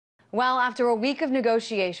Well, after a week of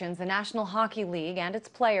negotiations, the National Hockey League and its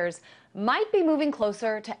players might be moving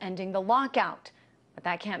closer to ending the lockout. But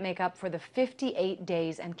that can't make up for the 58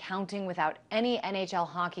 days and counting without any NHL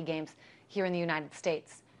hockey games here in the United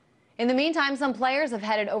States. In the meantime, some players have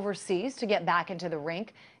headed overseas to get back into the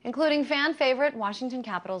rink, including fan favorite Washington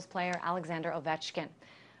Capitals player Alexander Ovechkin.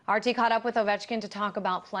 RT caught up with Ovechkin to talk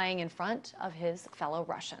about playing in front of his fellow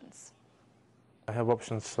Russians. I have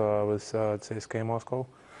options with CSKA Moscow.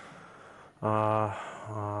 I'm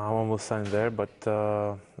almost signed there, but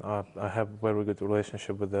I have a very good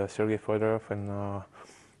relationship with Sergei Fedorov, and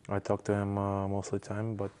I talk to him most of the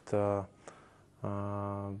time. But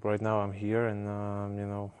right now I'm here, and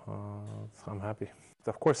I'm happy.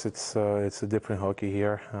 Of course, it's a different hockey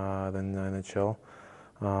here than NHL.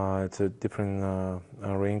 It's a different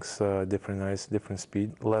rinks, different ice, different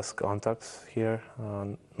speed, less contacts here,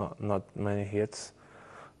 not many hits,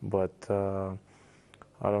 but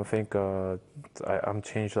I don't think I'm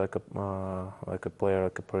changed like a player,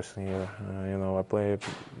 like a person here.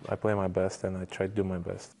 I play my best, and I try to do my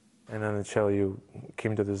best. In NHL, you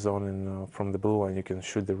came to the zone, and from the blue line, you can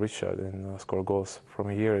shoot the reach shot and score goals. From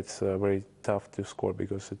here, it's very tough to score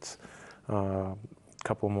because it's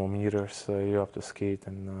couple more meters you have to skate,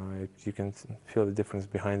 and you can feel the difference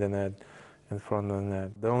behind the net, in front of the net.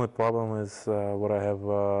 The only problem is what I have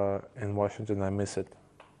in Washington. I miss it.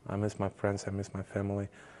 I miss my friends. I miss my family.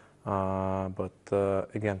 But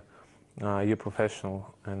again, you're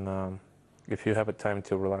professional, and if you have a time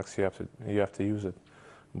to relax, you have to use it.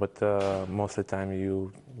 But most of the time,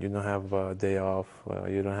 you don't have a day off.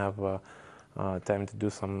 You don't have time to do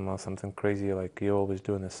something crazy like you always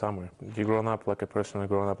do in the summer. You grown up like a person, you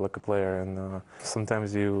grown up like a player, and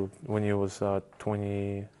sometimes when you was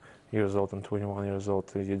 20 years old and 21 years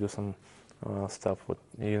old, you do some stuff what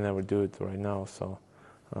you never do it right now. So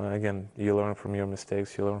again, you learn from your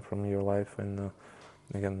mistakes, you learn from your life, and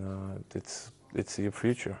again, it's your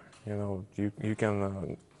future. You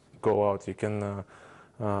can go out, you can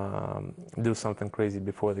do something crazy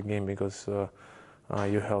before the game because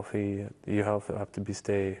you're healthy. Your health have to be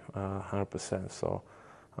stay 100%. So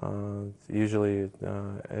usually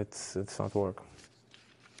it's not work.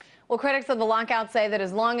 Well, critics of the lockout say that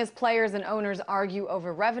as long as players and owners argue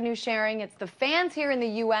over revenue sharing, it's the fans here in the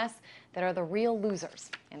U.S. that are the real losers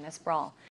in this brawl.